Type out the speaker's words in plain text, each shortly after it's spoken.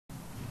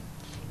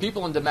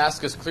People in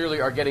Damascus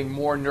clearly are getting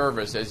more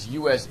nervous as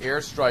U.S.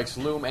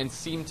 airstrikes loom and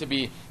seem to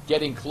be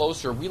getting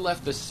closer. We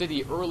left the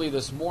city early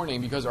this morning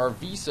because our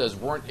visas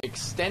weren't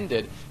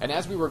extended, and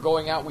as we were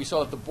going out, we saw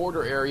that the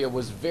border area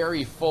was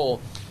very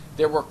full.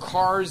 There were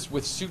cars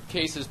with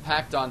suitcases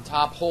packed on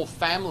top, whole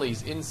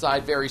families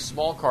inside very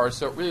small cars,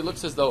 so it really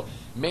looks as though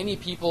many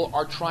people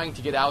are trying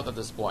to get out at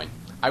this point.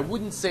 I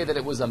wouldn't say that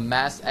it was a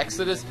mass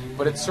exodus,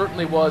 but it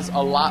certainly was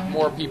a lot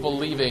more people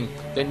leaving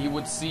than you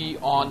would see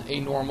on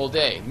a normal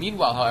day.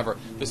 Meanwhile, however,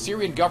 the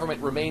Syrian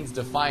government remains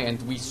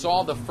defiant. We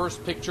saw the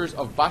first pictures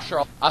of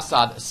Bashar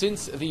al-Assad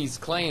since these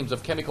claims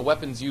of chemical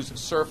weapons use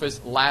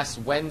surfaced last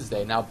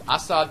Wednesday. Now,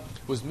 Assad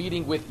was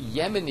meeting with a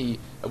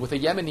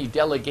Yemeni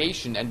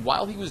delegation, and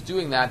while he was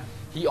doing that,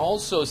 he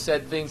also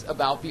said things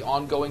about the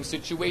ongoing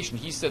situation.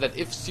 He said that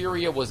if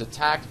Syria was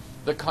attacked,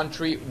 the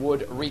country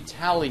would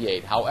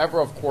retaliate. However,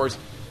 of course,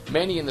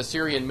 many in the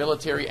Syrian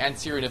military and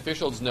Syrian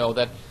officials know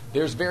that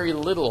there's very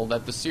little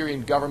that the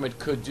Syrian government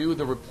could do.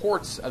 The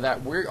reports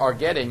that we are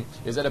getting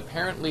is that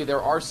apparently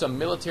there are some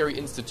military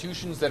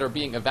institutions that are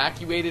being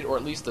evacuated, or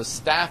at least the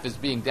staff is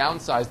being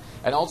downsized,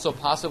 and also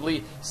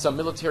possibly some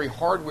military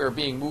hardware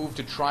being moved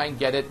to try and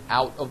get it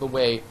out of the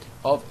way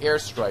of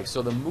airstrikes.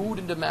 So the mood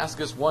in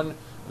Damascus, one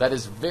that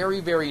is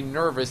very, very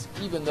nervous,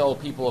 even though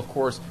people, of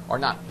course, are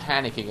not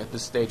panicking at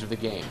this stage of the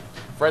game.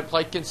 Frederik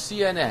Pleitgen,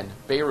 CNN,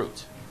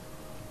 Beirut.